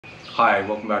Hi,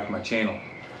 welcome back to my channel.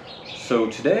 So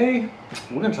today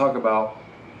we're going to talk about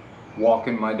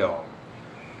walking my dog.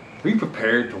 Are you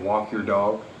prepared to walk your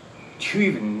dog? Do you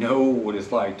even know what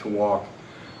it's like to walk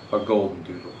a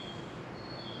Goldendoodle?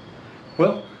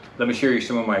 Well, let me share you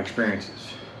some of my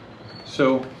experiences.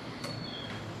 So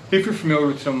if you're familiar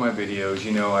with some of my videos,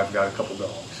 you know I've got a couple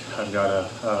dogs. I've got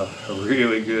a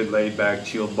really good laid back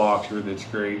chilled boxer that's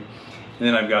great, and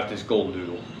then I've got this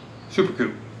Goldendoodle, super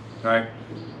cute, right?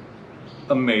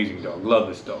 Amazing dog, love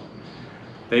this dog.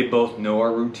 They both know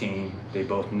our routine. They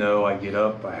both know I get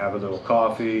up, I have a little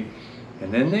coffee,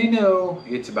 and then they know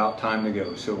it's about time to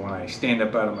go. So when I stand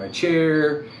up out of my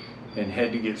chair and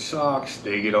head to get socks,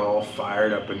 they get all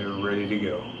fired up and they're ready to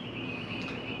go.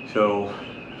 So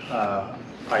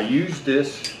I use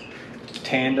this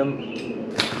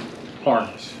tandem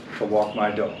harness to walk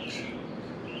my dogs.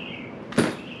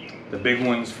 The big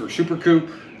ones for Super Coop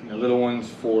and the little ones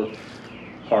for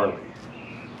Harley.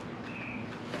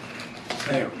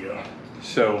 There we go.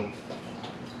 So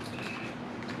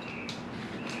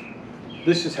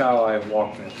this is how I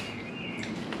walk them.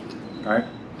 All right.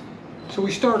 So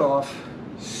we start off,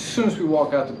 as soon as we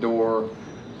walk out the door,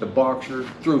 the boxer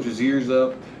throws his ears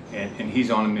up and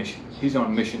he's on a mission. He's on a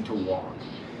mission to walk.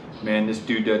 Man, this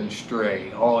dude doesn't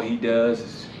stray. All he does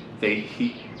is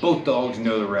both dogs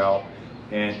know the route,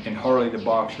 and Harley the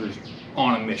boxer's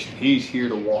on a mission. He's here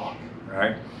to walk,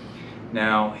 right?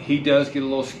 Now, he does get a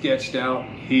little sketched out.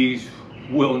 He's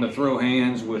willing to throw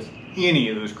hands with any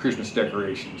of those Christmas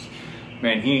decorations.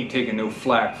 Man, he ain't taking no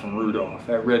flack from Rudolph.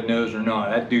 That red nose or not,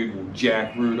 that dude will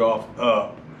jack Rudolph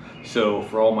up. So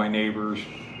for all my neighbors,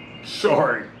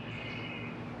 sorry.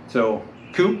 So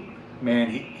Coop, man,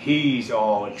 he's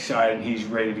all excited. He's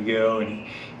ready to go,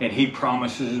 and he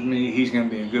promises me he's gonna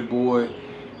be a good boy.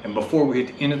 And before we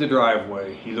hit the end of the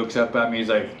driveway, he looks up at me, he's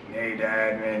like, "Hey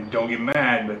Dad, man, don't get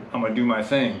mad, but I'm gonna do my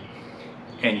thing."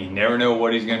 And you never know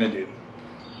what he's gonna do.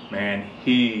 Man,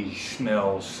 he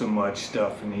smells so much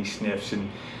stuff and he sniffs,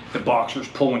 and the boxer's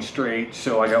pulling straight.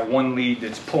 So I got one lead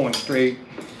that's pulling straight,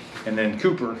 and then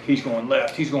Cooper, he's going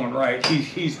left, he's going right,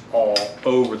 he's all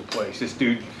over the place. This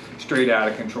dude straight out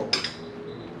of control.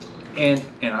 And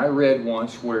I read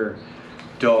once where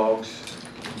dogs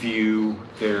view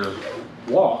their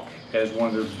walk as one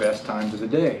of their best times of the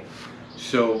day.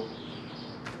 So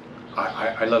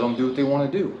I let them do what they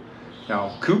want to do.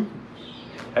 Now Coop,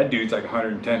 that dude's like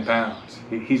 110 pounds.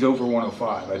 He's over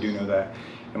 105, I do know that.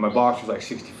 And my boxer's like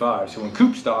 65. So when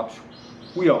Coop stops,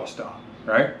 we all stop,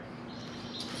 right?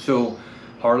 So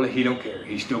Harley, he don't care.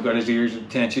 He's still got his ears of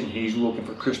attention. He's looking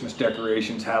for Christmas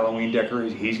decorations, Halloween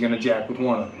decorations. He's gonna jack with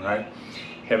one of them, right?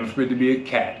 Heaven forbid to be a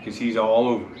cat, because he's all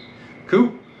over it.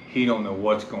 Coop, he don't know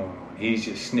what's going on. He's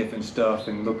just sniffing stuff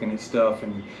and looking at stuff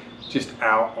and just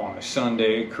out on a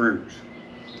Sunday cruise.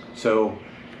 So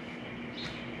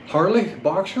Harley, the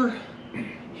boxer,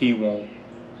 he won't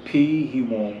pee, he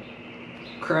won't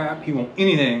crap, he won't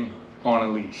anything on a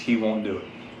leash. He won't do it.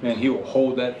 Man, he will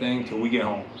hold that thing till we get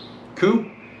home. Coop,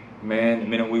 man, the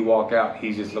minute we walk out,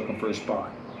 he's just looking for a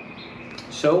spot.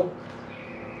 So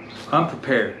I'm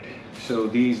prepared. So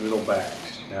these little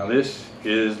bags. Now this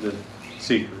is the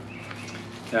secret.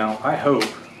 Now I hope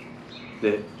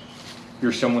that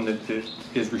you're someone that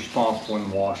is responsible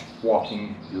in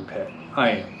walking your pet. I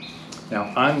am.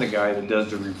 Now I'm the guy that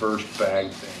does the reverse bag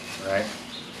thing, right?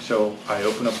 So I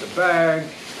open up the bag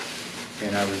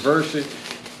and I reverse it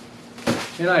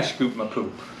and I scoop my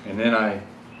poop, and then I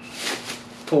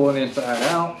pull it inside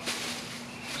out.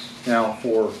 Now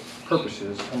for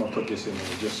purposes, I'm gonna put this in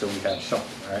there just so we have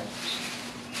something, right?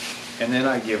 And then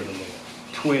I give it a little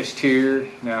twist here.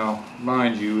 Now,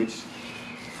 mind you, it's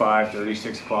 5:30,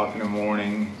 6 o'clock in the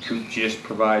morning. Coop just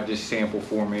provided this sample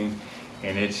for me,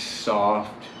 and it's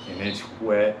soft, and it's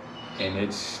wet, and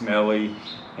it's smelly,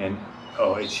 and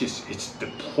oh, it's the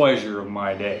pleasure of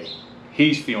my day.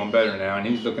 He's feeling better now, and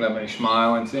he's looking up at me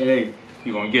smiling, saying, "Hey,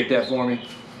 you gonna get that for me?"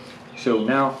 So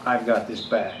now I've got this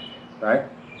bag, right?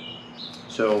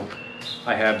 So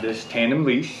I have this tandem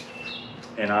leash,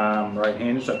 and I'm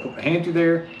right-handed, so I put my hand through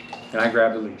there, and I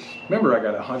grab the leash. Remember, I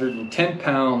got a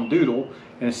 110-pound doodle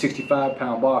and a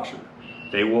 65-pound boxer.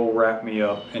 They will wrap me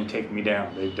up and take me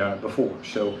down. They've done it before,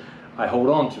 so I hold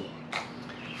on to them.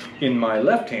 In my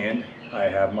left hand, I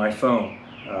have my phone.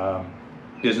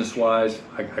 Business-wise,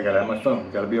 I gotta have my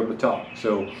phone. Gotta be able to talk.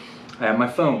 So I have my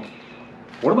phone.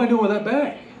 What am I doing with that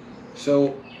bag?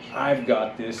 So I've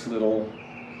got this little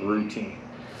routine.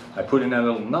 I put in that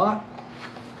little knot,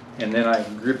 and then I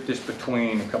grip this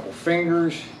between a couple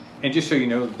fingers. And just so you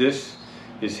know, this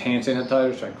is hand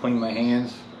sanitizer, so I clean my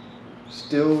hands.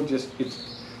 Still just,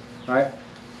 it's, all right?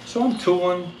 So I'm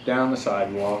tooling down the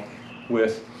sidewalk,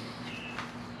 with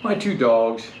my 2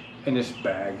 dogs and this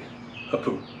bag of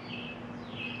poop.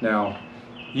 Now,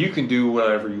 you can do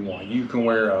whatever you want. You can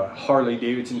wear a Harley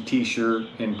Davidson t-shirt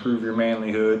and prove your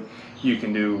manlyhood. You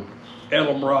can do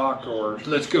Edelbrock or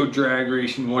let's go drag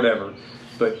racing, whatever.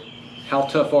 But how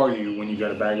tough are you when you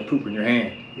got a bag of poop in your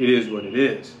hand? It is what it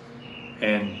is.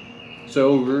 And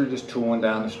so we're just tooling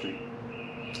down the street.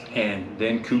 And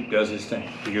then Coop does his thing.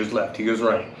 He goes left, he goes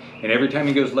right. And every time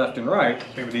he goes left and right,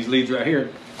 remember these leads right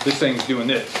here, this thing's doing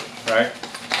this, right?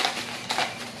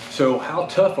 So how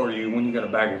tough are you when you got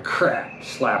a bag of crap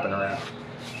slapping around?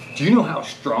 Do you know how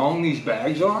strong these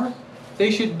bags are? They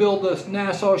should build a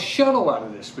NASA shuttle out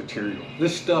of this material.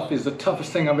 This stuff is the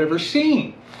toughest thing I've ever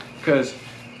seen. Because,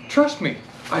 trust me,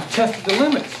 I've tested the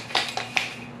limits.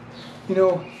 You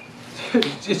know,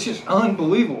 it's just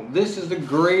unbelievable. This is the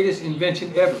greatest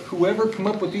invention ever. Whoever came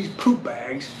up with these poop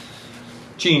bags,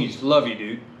 genius. Love you,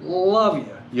 dude. Love you.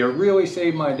 You really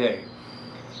saved my day.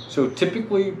 So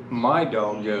typically my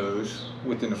dog goes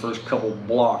within the first couple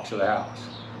blocks of the house.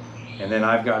 And then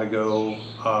I've got to go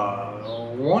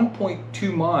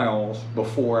 1.2 miles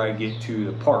before I get to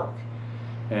the park.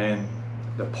 And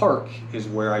the park is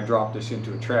where I drop this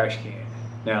into a trash can.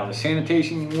 Now the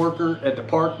sanitation worker at the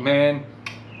park, man,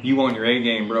 you on your A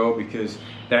game, bro, because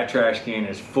that trash can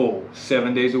is full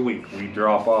 7 days a week. We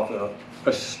drop off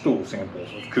a stool samples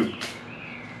of poop.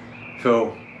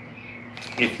 So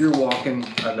if you're walking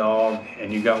a dog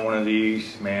and you got one of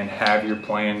these, man, have your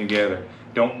plan together.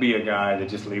 Don't be a guy that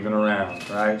just leaving around,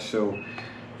 right? So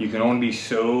you can only be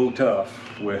so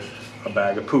tough with a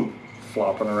bag of poop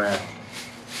flopping around,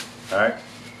 all right?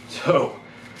 So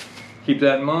keep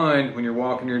that in mind when you're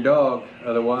walking your dog.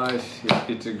 Otherwise,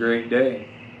 it's a great day,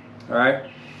 all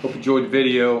right? Hope you enjoyed the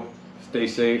video. Stay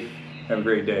safe. Have a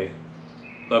great day.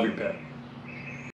 Love your pet.